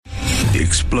the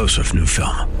explosive new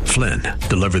film, Flynn,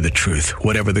 deliver the truth,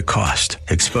 whatever the cost,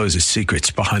 exposes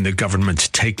secrets behind the government's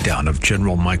takedown of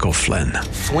General Michael Flynn.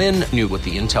 Flynn knew what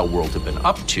the intel world had been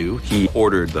up to. He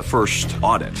ordered the first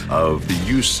audit of the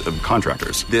use of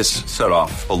contractors. This set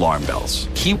off alarm bells.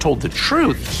 He told the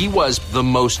truth. He was the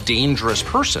most dangerous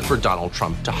person for Donald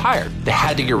Trump to hire. They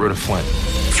had to get rid of Flynn.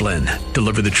 Flynn,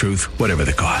 deliver the truth, whatever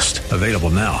the cost. Available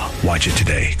now. Watch it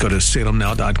today. Go to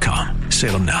salemnow.com.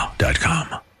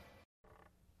 salemnow.com.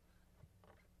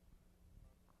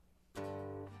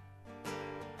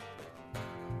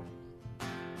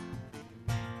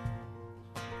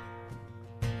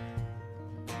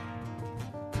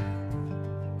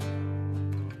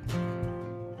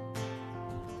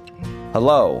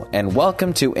 Hello, and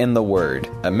welcome to In the Word,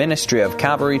 a ministry of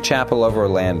Calvary Chapel of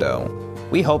Orlando.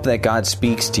 We hope that God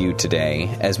speaks to you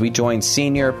today as we join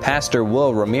Senior Pastor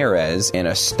Will Ramirez in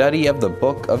a study of the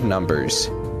book of Numbers.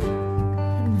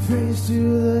 Praise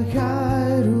to the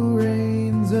God who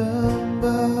reigns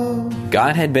above.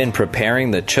 God had been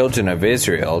preparing the children of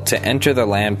Israel to enter the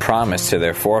land promised to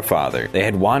their forefather. They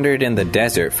had wandered in the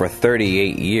desert for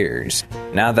 38 years.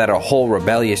 Now that a whole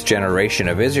rebellious generation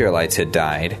of Israelites had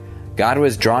died, God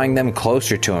was drawing them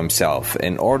closer to himself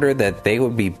in order that they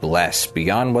would be blessed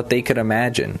beyond what they could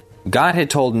imagine. God had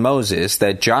told Moses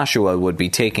that Joshua would be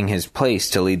taking his place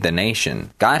to lead the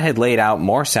nation. God had laid out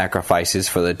more sacrifices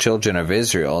for the children of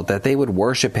Israel that they would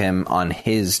worship him on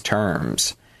his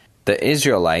terms. The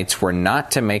Israelites were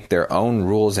not to make their own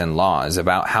rules and laws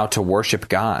about how to worship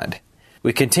God.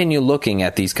 We continue looking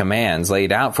at these commands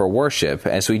laid out for worship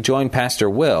as we join Pastor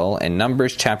Will in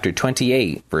Numbers chapter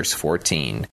 28, verse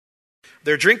 14.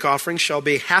 Their drink offering shall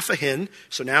be half a hin.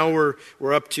 So now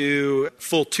we're up to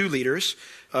full 2 liters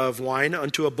of wine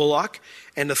unto a bullock,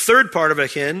 and the third part of a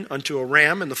hin unto a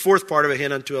ram, and the fourth part of a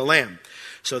hin unto a lamb.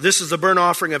 So this is the burnt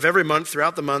offering of every month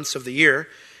throughout the months of the year.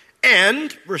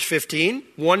 And, verse 15,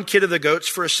 1 kid of the goats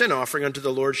for a sin offering unto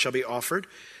the Lord shall be offered,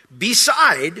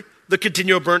 beside the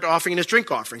continual burnt offering and his drink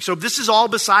offering. So this is all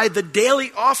beside the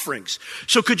daily offerings.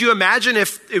 So could you imagine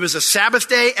if it was a Sabbath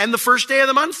day and the first day of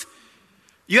the month?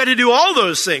 You had to do all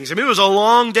those things. I mean, it was a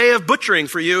long day of butchering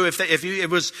for you if it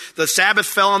was the Sabbath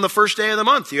fell on the first day of the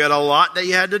month. You had a lot that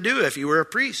you had to do if you were a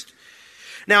priest.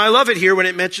 Now, I love it here when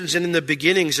it mentions in the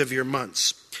beginnings of your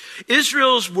months.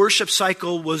 Israel's worship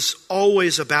cycle was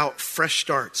always about fresh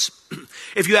starts.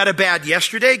 If you had a bad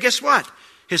yesterday, guess what?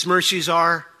 His mercies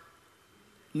are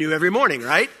new every morning,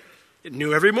 right?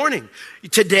 New every morning.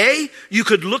 Today, you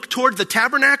could look toward the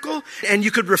tabernacle and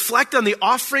you could reflect on the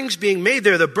offerings being made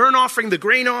there, the burnt offering, the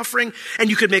grain offering, and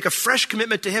you could make a fresh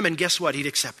commitment to him, and guess what? He'd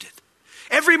accept it.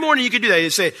 Every morning you could do that.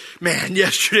 You'd say, man,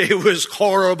 yesterday was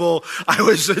horrible. I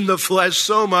was in the flesh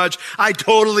so much. I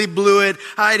totally blew it.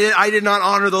 I did not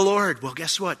honor the Lord. Well,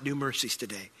 guess what? New mercies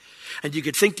today. And you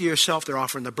could think to yourself, they're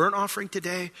offering the burnt offering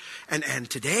today, and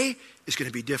today is going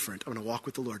to be different. I'm going to walk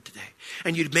with the Lord today.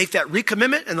 And you'd make that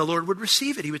recommitment, and the Lord would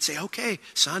receive it. He would say, okay,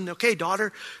 son, okay,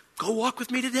 daughter, go walk with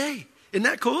me today. Isn't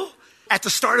that cool? At the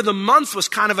start of the month was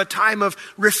kind of a time of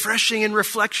refreshing and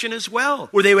reflection as well,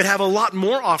 where they would have a lot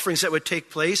more offerings that would take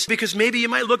place, because maybe you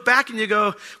might look back and you go,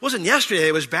 it wasn't yesterday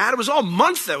it was bad, it was all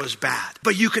month that was bad.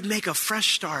 But you could make a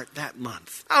fresh start that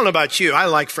month. I don't know about you, I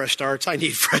like fresh starts. I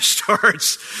need fresh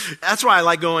starts. That's why I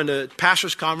like going to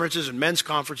pastors' conferences and men's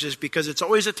conferences, because it's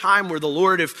always a time where the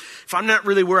Lord, if I'm not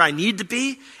really where I need to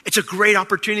be, it's a great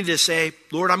opportunity to say,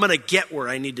 Lord, I'm going to get where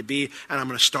I need to be, and I'm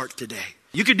going to start today.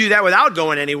 You could do that without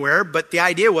going anywhere, but the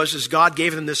idea was God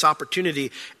gave them this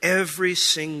opportunity every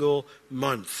single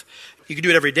month. You could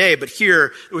do it every day, but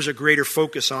here there was a greater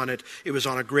focus on it. It was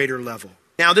on a greater level.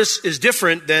 Now, this is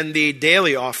different than the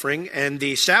daily offering and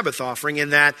the Sabbath offering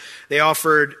in that they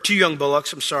offered 2 young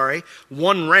bullocks,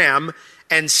 1 ram,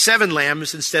 and 7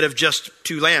 lambs instead of just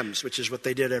 2 lambs, which is what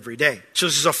they did every day. So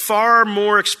this is a far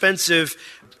more expensive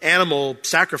animal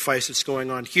sacrifice that's going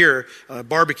on here,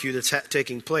 barbecue that's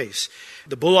taking place.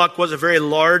 The bullock was a very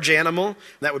large animal.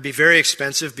 That would be very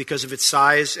expensive because of its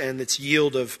size and its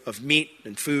yield of meat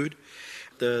and food.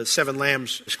 The 7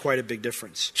 lambs is quite a big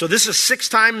difference. So this is 6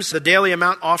 times the daily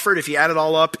amount offered if you add it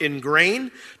all up in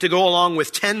grain, to go along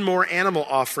with 10 more animal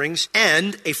offerings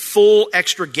and a full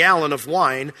extra gallon of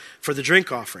wine for the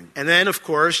drink offering. And then, of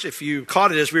course, if you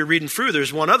caught it as we were reading through,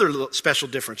 there's one other special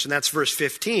difference, and that's verse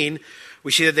 15.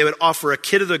 We see that they would offer a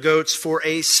kid of the goats for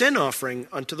a sin offering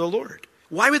unto the Lord.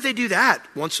 Why would they do that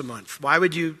once a month? Why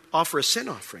would you offer a sin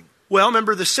offering? Well,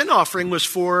 remember, the sin offering was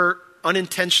for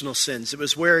unintentional sins. It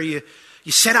was where you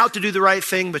set out to do the right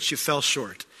thing, but you fell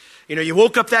short. You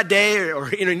woke up that day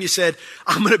and you said,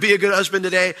 I'm going to be a good husband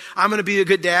today. I'm going to be a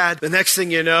good dad. The next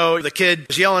thing you know, the kid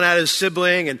is yelling at his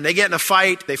sibling and they get in a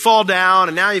fight. They fall down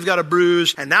and now you've got a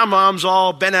bruise and now mom's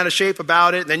all bent out of shape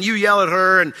about it. And then you yell at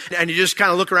her and you just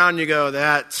kind of look around and you go,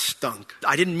 that stunk.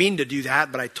 I didn't mean to do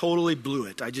that, but I totally blew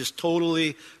it. I just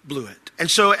totally blew it. And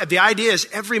so the idea is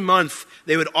every month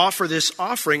they would offer this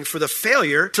offering for the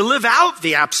failure to live out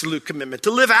the absolute commitment,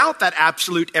 to live out that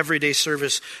absolute everyday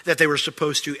service that they were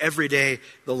supposed to every day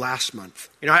the last month.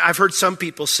 I've heard some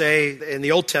people say in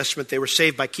the Old Testament they were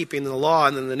saved by keeping the law,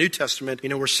 and in the New Testament,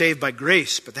 we're saved by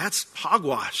grace. But that's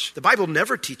hogwash. The Bible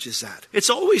never teaches that. It's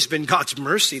always been God's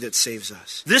mercy that saves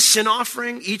us. This sin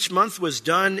offering each month was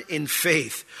done in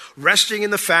faith, resting in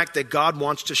the fact that God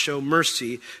wants to show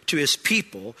mercy to his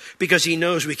people because he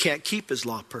knows we can't keep his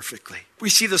law perfectly. We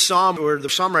see the psalm where the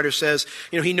psalm writer says,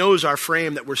 he knows our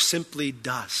frame, that we're simply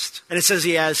dust. And it says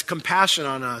he has compassion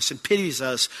on us and pities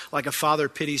us like a father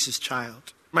pities his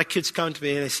child. My kids come to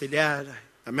me and they say, Dad,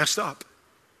 I messed up.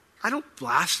 I don't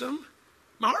blast them.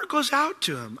 My heart goes out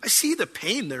to them. I see the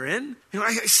pain they're in.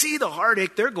 I see the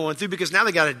heartache they're going through because now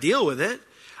they got to deal with it.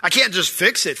 I can't just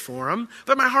fix it for them,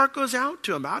 but my heart goes out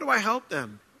to them. How do I help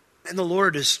them? And the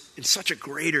Lord is in such a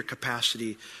greater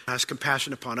capacity, has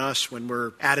compassion upon us when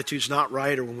our attitude's not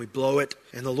right or when we blow it.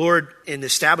 And the Lord, in the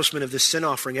establishment of this sin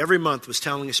offering every month, was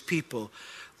telling his people,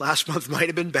 last month might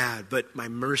have been bad, but my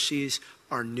mercies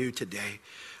are new today.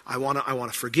 I want to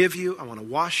forgive you. I want to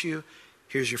wash you.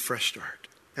 Here's your fresh start.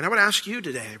 And I would ask you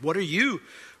today, what are you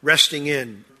resting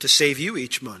in to save you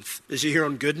each month? Is it your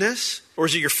own goodness? Or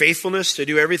is it your faithfulness to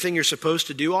do everything you're supposed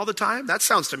to do all the time? That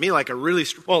sounds to me like let me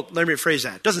rephrase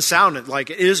that. It doesn't sound like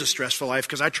it is a stressful life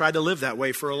because I tried to live that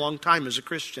way for a long time as a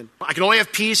Christian. I can only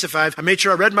have peace if I made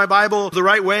sure I read my Bible the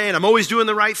right way and I'm always doing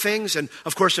the right things. And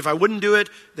of course, if I wouldn't do it,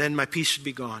 then my peace would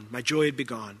be gone. My joy would be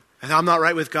gone. And I'm not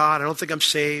right with God. I don't think I'm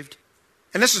saved.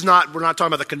 And we're not talking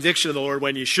about the conviction of the Lord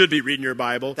when you should be reading your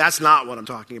Bible. That's not what I'm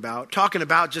talking about. Talking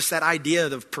about just that idea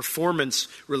of the performance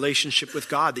relationship with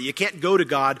God, that you can't go to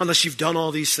God unless you've done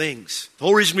all these things. The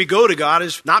whole reason we go to God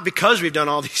is not because we've done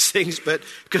all these things, but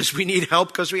because we need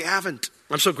help because we haven't.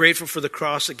 I'm so grateful for the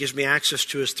cross that gives me access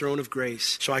to his throne of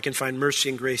grace so I can find mercy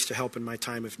and grace to help in my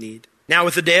time of need. Now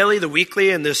with the daily, the weekly,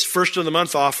 and this first of the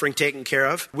month offering taken care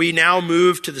of, we now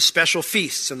move to the special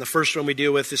feasts. And the first one we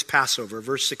deal with is Passover,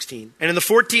 verse 16. And in the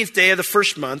 14th day of the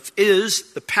first month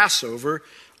is the Passover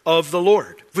of the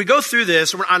Lord. If we go through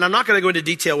this, and I'm not going to go into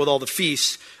detail with all the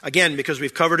feasts, again, because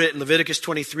we've covered it in Leviticus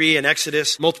 23 and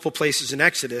Exodus, multiple places in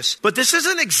Exodus. But this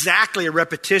isn't exactly a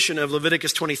repetition of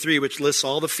Leviticus 23, which lists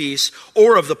all the feasts,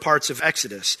 or of the parts of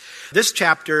Exodus. This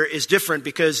chapter is different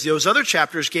because those other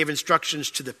chapters gave instructions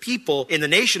to the people in the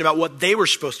nation about what they were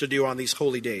supposed to do on these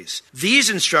holy days. These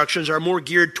instructions are more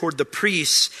geared toward the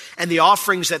priests and the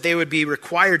offerings that they would be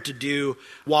required to do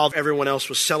while everyone else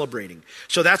was celebrating.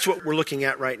 So that's what we're looking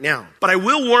at right now. But I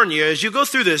will warn you, as you go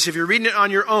through this, if you're reading it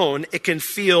on your own, it can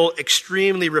feel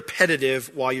extremely repetitive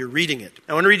while you're reading it.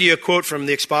 I want to read you a quote from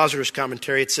the Expositor's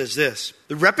Commentary. It says this: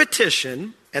 "The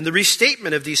repetition and the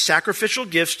restatement of these sacrificial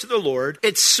gifts to the Lord,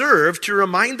 it served to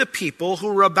remind the people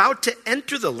who were about to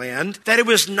enter the land that it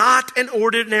was not an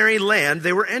ordinary land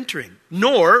they were entering,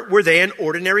 nor were they an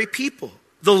ordinary people.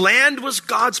 The land was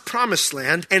God's promised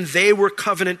land, and they were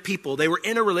covenant people. They were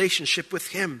in a relationship with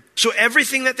him. So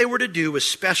everything that they were to do was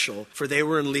special, for they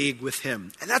were in league with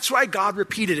him." And that's why God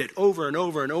repeated it over and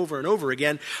over and over and over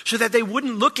again, so that they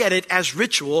wouldn't look at it as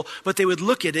ritual, but they would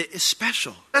look at it as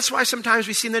special. That's why sometimes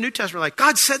we see in the New Testament, like,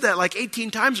 God said that like 18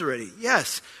 times already.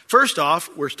 Yes. First off,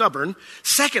 we're stubborn.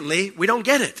 Secondly, we don't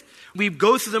get it. We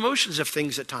go through the motions of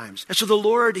things at times. And so the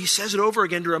Lord, he says it over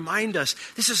again to remind us,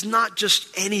 this is not just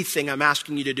anything I'm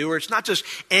asking you to do, or it's not just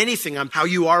anything how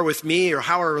you are with me or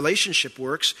how our relationship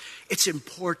works. It's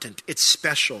important. It's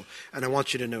special. And I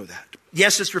want you to know that.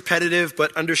 Yes, it's repetitive,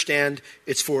 but understand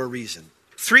it's for a reason.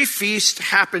 3 feasts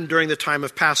happened during the time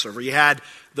of Passover. You had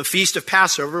the Feast of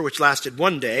Passover, which lasted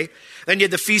 1 day. Then you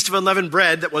had the Feast of Unleavened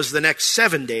Bread, that was the next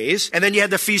 7 days. And then you had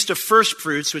the Feast of First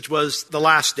Fruits, which was the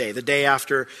last day, the day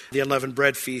after the Unleavened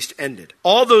Bread feast ended.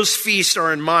 All those feasts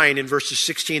are in mind in verses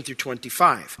 16 through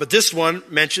 25. But this one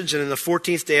mentions, and in the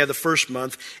 14th day of the first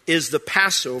month, is the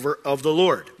Passover of the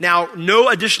Lord. Now, no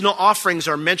additional offerings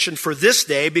are mentioned for this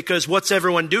day, because what's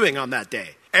everyone doing on that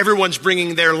day? Everyone's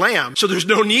bringing their lamb, so there's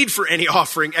no need for any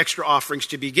extra offerings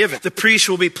to be given. The priests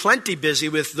will be plenty busy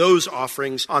with those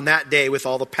offerings on that day with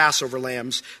all the Passover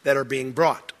lambs that are being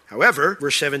brought. However,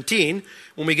 verse 17,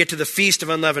 when we get to the Feast of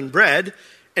Unleavened Bread,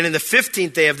 and in the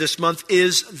 15th day of this month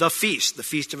is the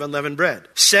Feast of Unleavened Bread.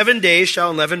 7 days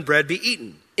shall unleavened bread be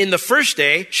eaten. In the first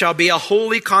day shall be a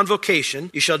holy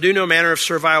convocation. You shall do no manner of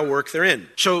servile work therein.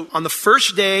 So on the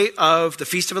first day of the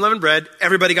Feast of Unleavened Bread,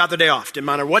 everybody got the day off. Didn't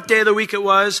matter what day of the week it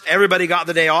was, everybody got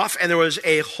the day off. And there was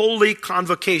a holy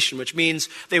convocation, which means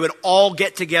they would all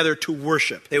get together to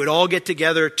worship. They would all get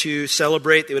together to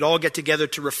celebrate. They would all get together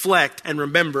to reflect and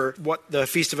remember what the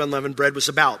Feast of Unleavened Bread was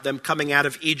about, them coming out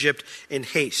of Egypt in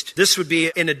haste. This would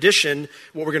be, in addition,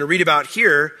 what we're going to read about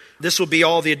here, this will be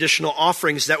all the additional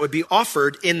offerings that would be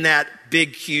offered in that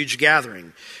big, huge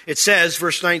gathering. It says,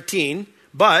 verse 19,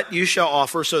 but you shall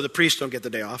offer, so the priests don't get the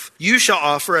day off, you shall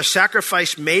offer a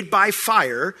sacrifice made by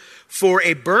fire for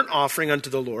a burnt offering unto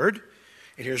the Lord.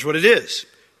 And here's what it is.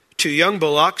 2 young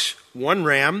bullocks, 1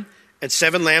 ram, and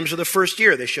 7 lambs of the first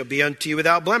year. They shall be unto you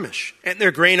without blemish. And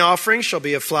their grain offering shall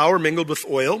be of flour mingled with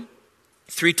oil.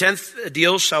 3/10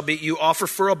 deals shall be you offer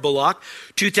for a bullock,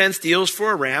 2/10 deals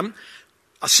for a ram.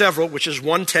 A several, which is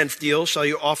 1/10 deal, shall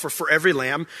you offer for every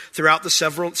lamb throughout the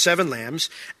 7 lambs,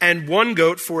 and 1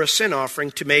 goat for a sin offering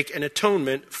to make an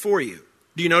atonement for you.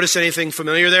 Do you notice anything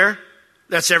familiar there?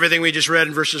 That's everything we just read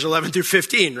in verses 11 through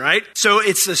 15, right? So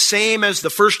it's the same as the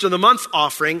first of the month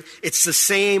offering. It's the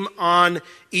same on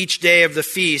each day of the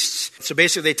feasts. So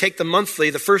basically they take the monthly,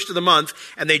 the first of the month,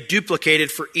 and they duplicate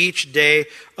it for each day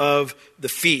of the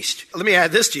feast. Let me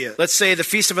add this to you. Let's say the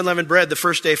Feast of Unleavened Bread, the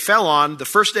first day fell on the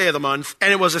first day of the month,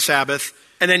 and it was a Sabbath,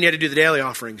 and then you had to do the daily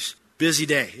offerings. Busy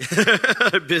day,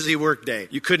 busy work day.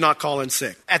 You could not call in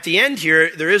sick. At the end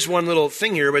here, there is one little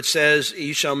thing here which says,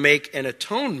 you shall make an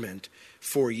atonement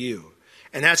for you.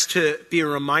 And that's to be a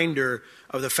reminder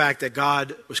of the fact that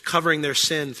God was covering their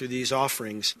sin through these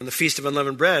offerings. On the Feast of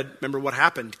Unleavened Bread, remember what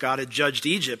happened? God had judged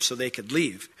Egypt so they could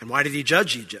leave. And why did he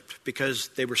judge Egypt? Because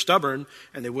they were stubborn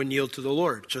and they wouldn't yield to the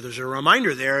Lord. So there's a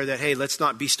reminder there that, hey, let's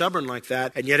not be stubborn like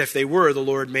that. And yet if they were, the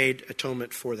Lord made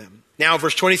atonement for them. Now,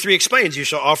 verse 23 explains, you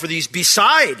shall offer these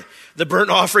beside the burnt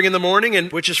offering in the morning,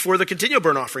 and which is for the continual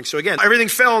burnt offering. So again, everything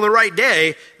fell on the right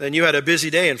day, then you had a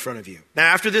busy day in front of you. Now,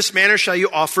 after this manner shall you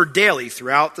offer daily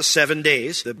throughout the 7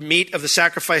 days, the meat of the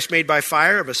sacrifice made by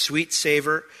fire of a sweet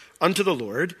savor unto the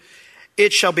Lord.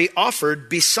 It shall be offered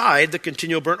beside the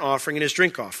continual burnt offering and his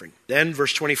drink offering. Then,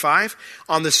 verse 25,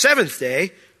 on the 7th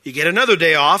day, you get another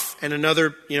day off and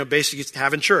another, basically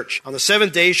having church. On the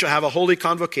 7th day, you shall have a holy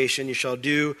convocation. You shall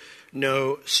do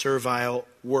no servile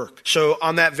work. So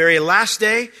on that very last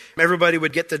day, everybody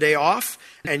would get the day off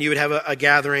and you would have a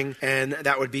gathering and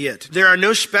that would be it. There are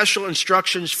no special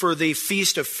instructions for the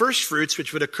Feast of First Fruits,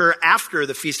 which would occur after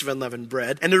the Feast of Unleavened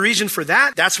Bread. And the reason for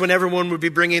that, that's when everyone would be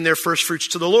bringing their first fruits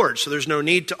to the Lord. So there's no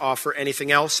need to offer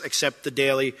anything else except the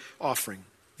daily offering.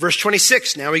 Verse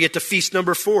 26, now we get to feast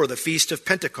number 4, the Feast of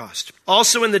Pentecost.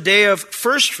 Also in the day of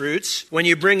first fruits, when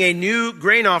you bring a new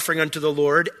grain offering unto the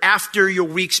Lord after your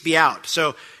weeks be out.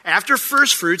 So after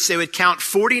first fruits, they would count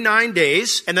 49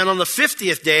 days, and then on the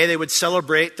 50th day, they would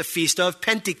celebrate the Feast of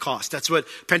Pentecost. That's what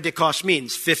Pentecost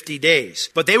means, 50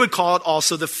 days. But they would call it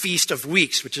also the Feast of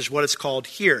Weeks, which is what it's called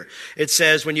here. It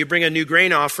says, when you bring a new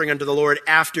grain offering unto the Lord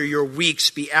after your weeks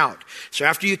be out. So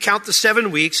after you count the 7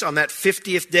 weeks, on that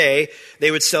 50th day, they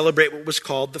would celebrate what was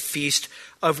called the Feast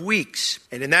of Weeks.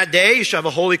 And in that day, you shall have a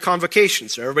holy convocation.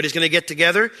 So everybody's going to get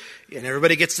together, and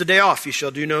everybody gets the day off. You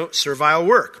shall do no servile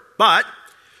work. But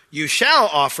you shall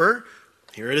offer,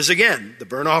 here it is again, the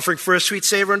burnt offering for a sweet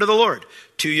savor unto the Lord.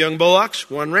 2 young bullocks,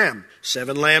 1 ram,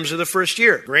 7 lambs of the first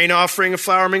year. Grain offering of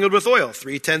flour mingled with oil.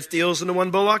 3/10 deals into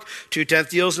 1 bullock, 2/10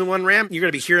 deals into 1 ram. You're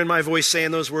going to be hearing my voice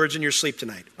saying those words in your sleep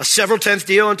tonight. A several tenth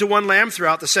deal into 1 lamb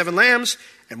throughout the 7 lambs,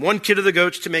 and 1 kid of the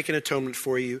goats to make an atonement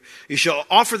for you. You shall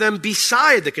offer them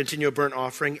beside the continual burnt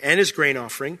offering and his grain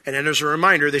offering. And then as a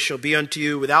reminder, they shall be unto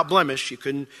you without blemish. You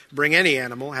couldn't bring any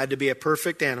animal, had to be a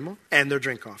perfect animal, and their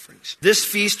drink offerings. This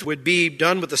feast would be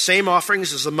done with the same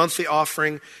offerings as the monthly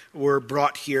offering were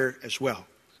brought here as well.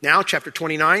 Now, chapter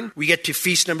 29, we get to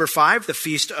feast number 5, the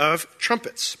Feast of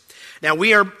Trumpets. Now,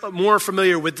 we are more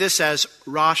familiar with this as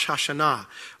Rosh Hashanah,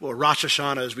 or Rosh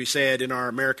Hashanah as we say it in our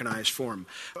Americanized form.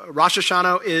 Rosh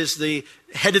Hashanah is the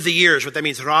head of the year, is what that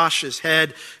means. Rosh is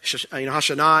head,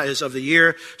 Hashanah is of the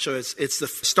year, so it's the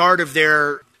start of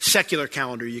their secular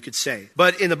calendar, you could say.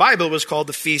 But in the Bible, it was called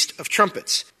the Feast of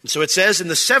Trumpets. And so it says, in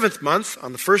the 7th month,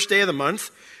 on the first day of the month,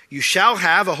 you shall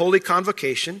have a holy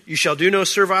convocation. You shall do no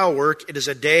servile work. It is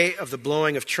a day of the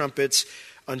blowing of trumpets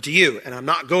unto you. And I'm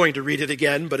not going to read it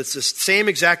again, but it's the same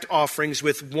exact offerings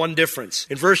with one difference.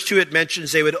 In verse 2, it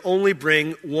mentions they would only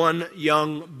bring 1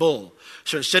 young bull.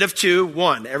 So instead of 2,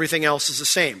 1. Everything else is the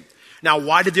same. Now,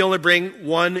 why did they only bring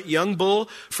 1 young bull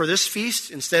for this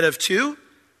feast instead of 2?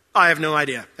 I have no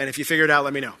idea. And if you figure it out,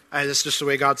 let me know. That's just the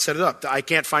way God set it up. I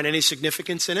can't find any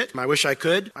significance in it. I wish I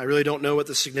could. I really don't know what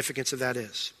the significance of that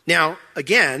is. Now,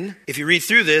 again, if you read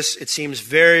through this, it seems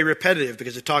very repetitive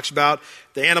because it talks about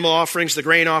the animal offerings, the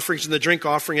grain offerings, and the drink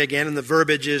offering again, and the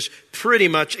verbiage is pretty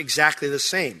much exactly the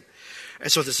same. And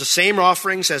so it's the same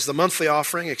offerings as the monthly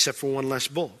offering, except for one less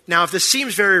bull. Now, if this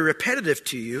seems very repetitive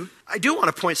to you, I do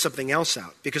want to point something else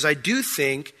out, because I do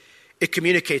think it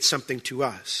communicates something to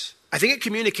us. I think it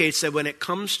communicates that when it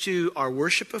comes to our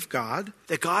worship of God,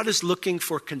 that God is looking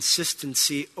for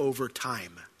consistency over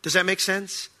time. Does that make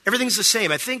sense? Everything's the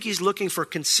same. I think he's looking for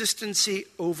consistency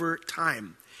over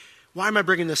time. Why am I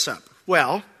bringing this up?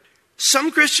 Well,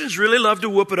 some Christians really love to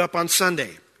whoop it up on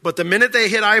Sunday, but the minute they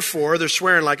hit I-4, they're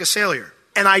swearing like a sailor.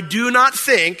 And I do not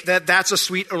think that that's a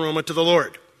sweet aroma to the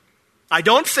Lord. I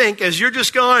don't think as you're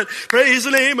just going, praise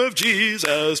the name of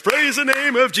Jesus, praise the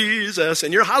name of Jesus,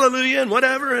 and you're hallelujah and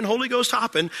whatever and Holy Ghost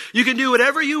hopping, you can do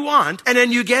whatever you want, and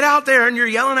then you get out there and you're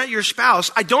yelling at your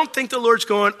spouse. I don't think the Lord's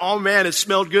going, oh man, it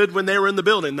smelled good when they were in the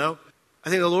building, though. I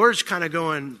think the Lord's kind of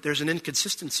going, there's an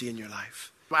inconsistency in your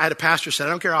life. I had a pastor said, I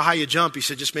don't care how high you jump. He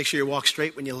said, just make sure you walk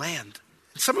straight when you land.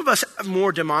 Some of us have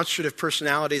more demonstrative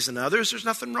personalities than others. There's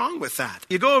nothing wrong with that.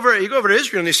 You go over to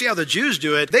Israel and you see how the Jews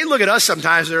do it. They look at us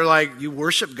sometimes. They're like, you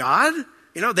worship God?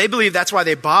 You know, they believe that's why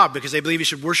they bob, because they believe you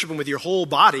should worship him with your whole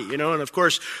body, you know. And of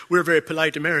course, we're very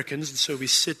polite Americans, and so we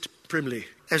sit primly.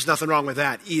 There's nothing wrong with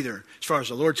that either, as far as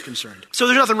the Lord's concerned. So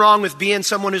there's nothing wrong with being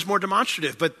someone who's more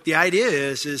demonstrative. But the idea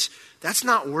is that's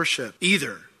not worship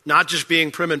either. Not just being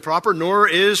prim and proper, nor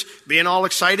is being all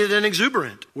excited and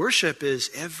exuberant. Worship is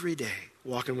every day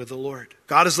walking with the Lord.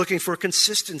 God is looking for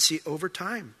consistency over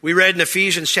time. We read in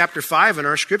Ephesians chapter 5 in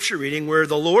our scripture reading where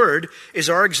the Lord is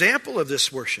our example of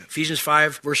this worship. Ephesians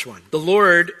 5 verse 1. The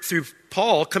Lord, through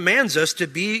Paul, commands us to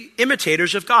be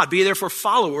imitators of God. Be therefore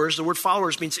followers. The word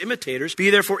followers means imitators. Be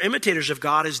therefore imitators of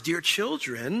God as dear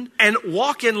children, and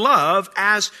walk in love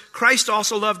as Christ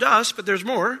also loved us. But there's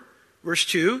more. Verse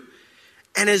 2.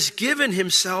 And has given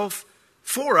himself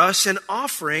for us an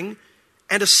offering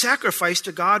and a sacrifice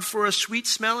to God for a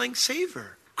sweet-smelling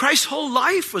savor. Christ's whole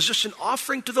life was just an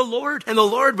offering to the Lord. And the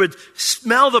Lord would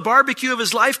smell the barbecue of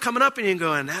his life coming up and he'd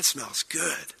go, and that smells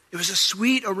good. It was a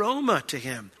sweet aroma to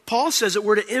him. Paul says that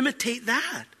we're to imitate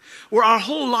that, where our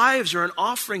whole lives are an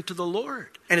offering to the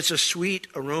Lord. And it's a sweet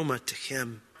aroma to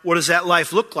him. What does that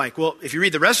life look like? Well, if you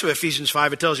read the rest of Ephesians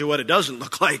 5, it tells you what it doesn't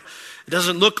look like. It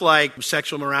doesn't look like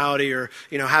sexual morality or,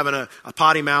 having a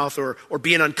potty mouth or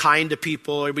being unkind to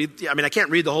people. I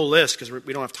can't read the whole list because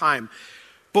we don't have time.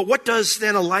 But what does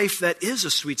then a life that is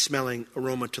a sweet-smelling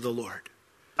aroma to the Lord?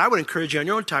 I would encourage you on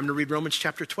your own time to read Romans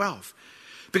chapter 12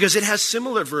 because it has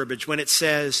similar verbiage when it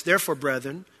says, therefore,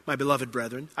 brethren, my beloved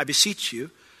brethren, I beseech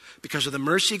you, because of the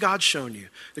mercy God's shown you,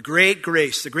 the great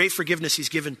grace, the great forgiveness he's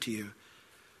given to you,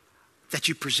 that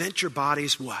you present your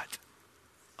bodies what?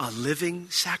 A living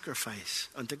sacrifice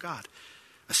unto God.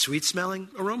 A sweet-smelling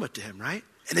aroma to him, right?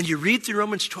 And then you read through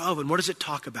Romans 12, and what does it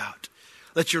talk about?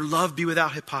 Let your love be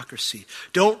without hypocrisy.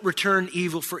 Don't return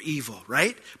evil for evil,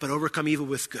 right? But overcome evil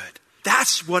with good.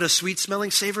 That's what a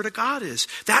sweet-smelling savor to God is.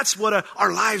 That's what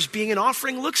our lives being an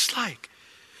offering looks like.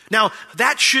 Now,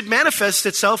 that should manifest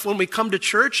itself when we come to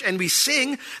church and we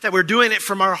sing, that we're doing it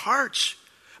from our hearts.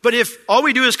 But if all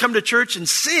we do is come to church and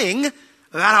sing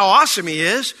about how awesome he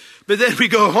is, but then we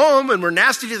go home and we're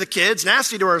nasty to the kids,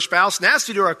 nasty to our spouse,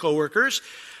 nasty to our coworkers,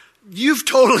 you've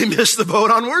totally missed the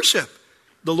boat on worship.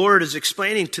 The Lord is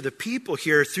explaining to the people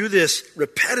here through this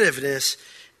repetitiveness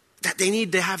that they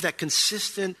need to have that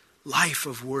consistent life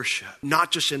of worship,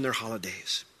 not just in their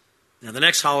holidays. Now, the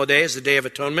next holiday is the Day of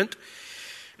Atonement.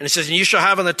 And it says, and you shall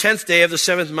have on the 10th day of the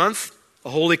 7th month a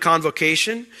holy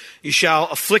convocation. You shall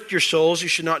afflict your souls. You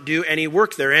should not do any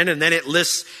work therein. And then it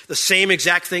lists the same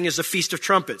exact thing as the Feast of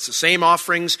Trumpets. The same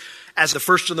offerings as the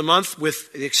first of the month,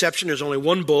 with the exception there's only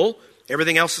one bull.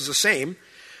 Everything else is the same.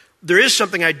 There is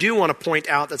something I do want to point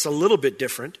out that's a little bit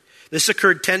different. This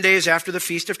occurred 10 days after the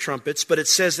Feast of Trumpets, but it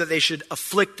says that they should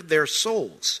afflict their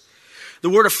souls. The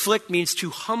word afflict means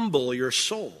to humble your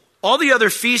soul. All the other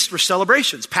feasts were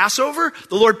celebrations. Passover,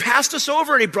 the Lord passed us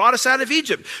over and he brought us out of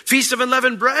Egypt. Feast of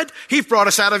Unleavened Bread, he brought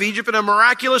us out of Egypt in a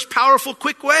miraculous, powerful,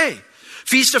 quick way.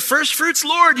 Feast of First Fruits,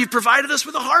 Lord, you've provided us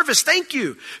with a harvest. Thank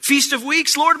you. Feast of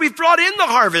Weeks, Lord, we've brought in the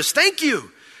harvest. Thank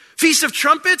you. Feast of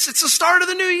Trumpets, it's the start of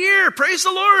the new year. Praise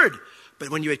the Lord. But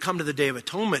when you had come to the Day of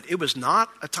Atonement, it was not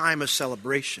a time of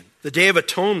celebration. The Day of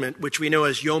Atonement, which we know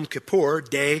as Yom Kippur,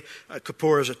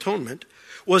 Kippur is atonement,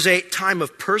 was a time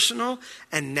of personal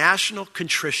and national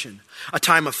contrition, a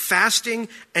time of fasting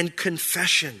and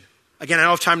confession, Again, I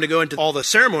don't have time to go into all the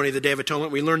ceremony of the Day of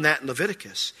Atonement. We learned that in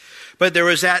Leviticus. But there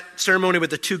was that ceremony with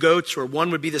the two goats where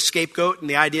one would be the scapegoat, and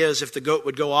the idea is if the goat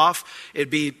would go off, it'd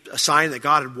be a sign that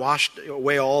God had washed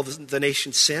away all the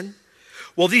nation's sin.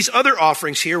 Well, these other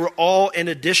offerings here were all in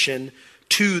addition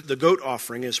to the goat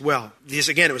offering as well. These,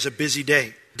 again, it was a busy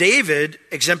day. David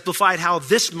exemplified how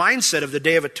this mindset of the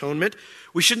Day of Atonement,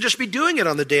 we shouldn't just be doing it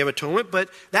on the Day of Atonement, but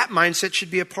that mindset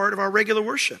should be a part of our regular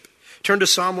worship. Turn to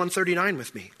Psalm 139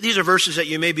 with me. These are verses that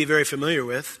you may be very familiar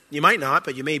with. You might not,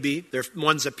 but you may be. They're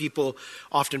ones that people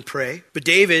often pray. But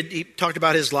David, he talked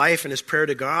about his life and his prayer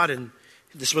to God, and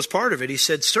this was part of it. He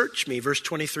said, search me, verse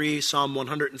 23, Psalm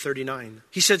 139.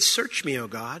 He said, search me, O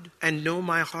God, and know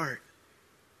my heart.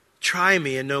 Try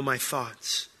me and know my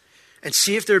thoughts, and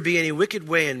see if there be any wicked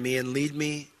way in me, and lead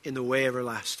me in the way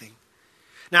everlasting.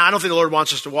 Now, I don't think the Lord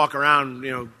wants us to walk around,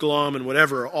 glum and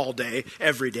whatever all day,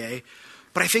 every day.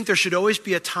 But I think there should always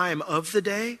be a time of the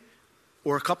day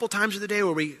or a couple times of the day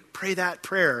where we pray that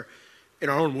prayer in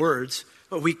our own words,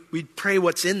 but we pray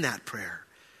what's in that prayer.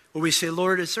 Where we say,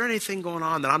 Lord, is there anything going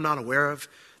on that I'm not aware of,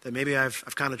 that maybe I've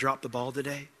kind of dropped the ball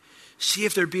today? See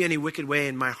if there be any wicked way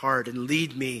in my heart and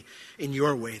lead me in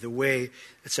your way, the way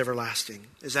that's everlasting.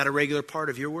 Is that a regular part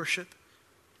of your worship?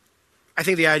 I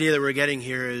think the idea that we're getting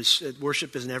here is that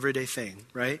worship is an everyday thing,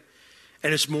 right?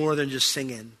 And it's more than just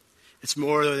singing. It's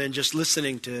more than just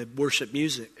listening to worship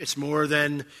music. It's more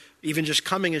than even just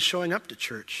coming and showing up to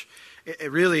church.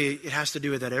 It really has to do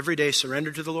with that everyday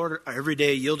surrender to the Lord, our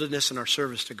everyday yieldedness in our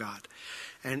service to God.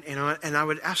 And I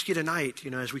would ask you tonight,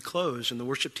 as we close and the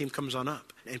worship team comes on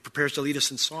up and prepares to lead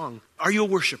us in song, are you a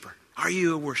worshiper? Are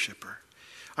you a worshiper?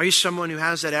 Are you someone who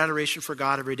has that adoration for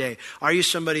God every day? Are you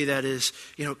somebody that is,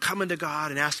 coming to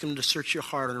God and asking Him to search your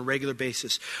heart on a regular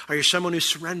basis? Are you someone who's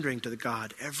surrendering to the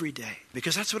God every day?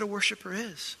 Because that's what a worshiper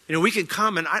is. We can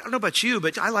come, and I don't know about you,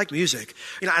 but I like music.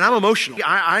 And I'm emotional.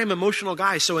 I'm an emotional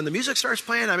guy. So when the music starts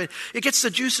playing, it gets the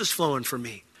juices flowing for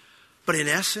me. But in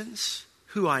essence,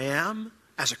 who I am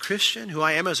as a Christian, who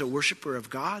I am as a worshiper of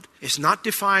God, is not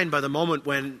defined by the moment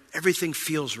when everything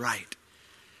feels right.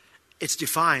 It's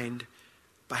defined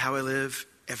by how I live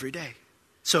every day.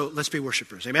 So let's be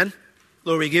worshipers. Amen?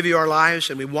 Lord, we give you our lives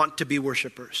and we want to be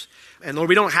worshipers. And Lord,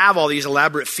 we don't have all these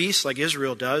elaborate feasts like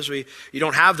Israel does. You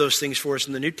don't have those things for us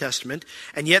in the New Testament.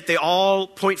 And yet they all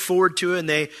point forward to and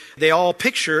they all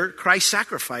picture Christ's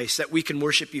sacrifice that we can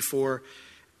worship you for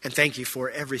and thank you for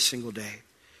every single day.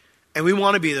 And we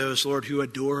want to be those, Lord, who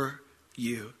adore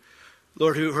you.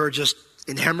 Lord, who are just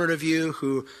enamored of you,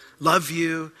 who love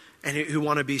you, and who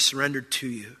want to be surrendered to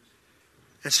you.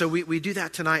 And so we do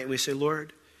that tonight and we say,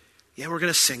 Lord, yeah, we're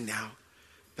going to sing now.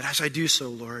 But as I do so,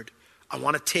 Lord, I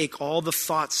want to take all the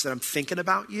thoughts that I'm thinking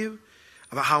about you,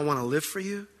 about how I want to live for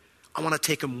you. I want to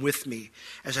take them with me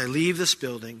as I leave this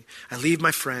building. I leave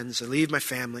my friends. I leave my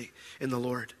family in the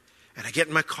Lord. And I get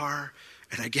in my car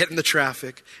and I get in the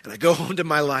traffic and I go home to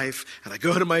my life and I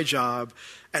go to my job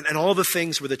and all the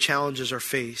things where the challenges are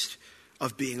faced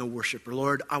of being a worshiper.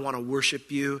 Lord, I want to worship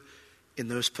you in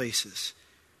those places.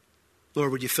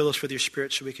 Lord, would you fill us with your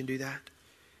Spirit so we can do that?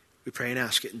 We pray and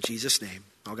ask it in Jesus' name.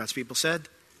 All God's people said,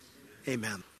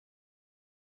 amen.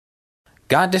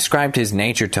 God described his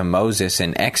nature to Moses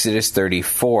in Exodus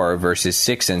 34, verses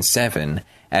 6 and 7,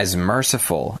 as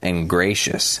merciful and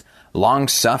gracious,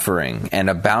 long-suffering and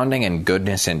abounding in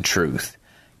goodness and truth,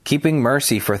 keeping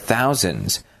mercy for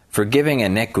thousands, forgiving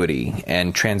iniquity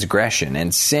and transgression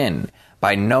and sin,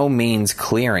 by no means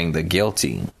clearing the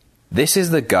guilty. This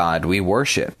is the God we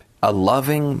worship. A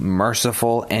loving,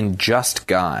 merciful, and just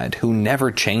God who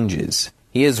never changes.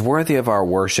 He is worthy of our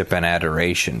worship and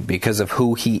adoration because of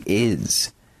who he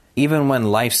is. Even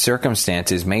when life's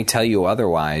circumstances may tell you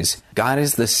otherwise, God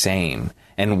is the same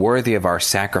and worthy of our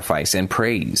sacrifice and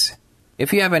praise.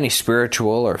 If you have any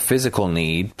spiritual or physical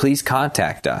need, please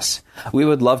contact us. We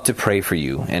would love to pray for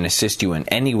you and assist you in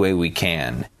any way we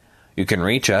can. You can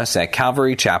reach us at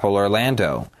Calvary Chapel,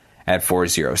 Orlando, at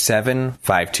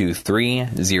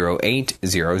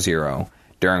 407-523-0800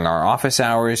 during our office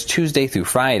hours Tuesday through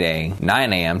Friday,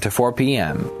 9 a.m. to 4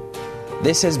 p.m.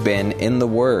 This has been In the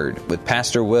Word with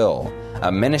Pastor Will,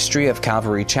 a ministry of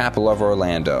Calvary Chapel of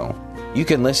Orlando. You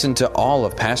can listen to all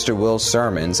of Pastor Will's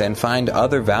sermons and find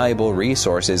other valuable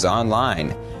resources online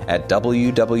at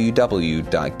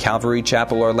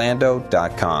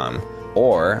www.calvarychapelorlando.com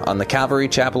or on the Calvary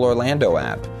Chapel Orlando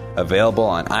app, available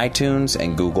on iTunes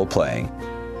and Google Play.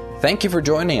 Thank you for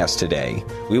joining us today.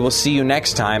 We will see you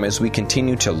next time as we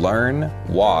continue to learn,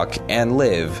 walk, and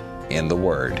live in the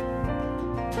Word.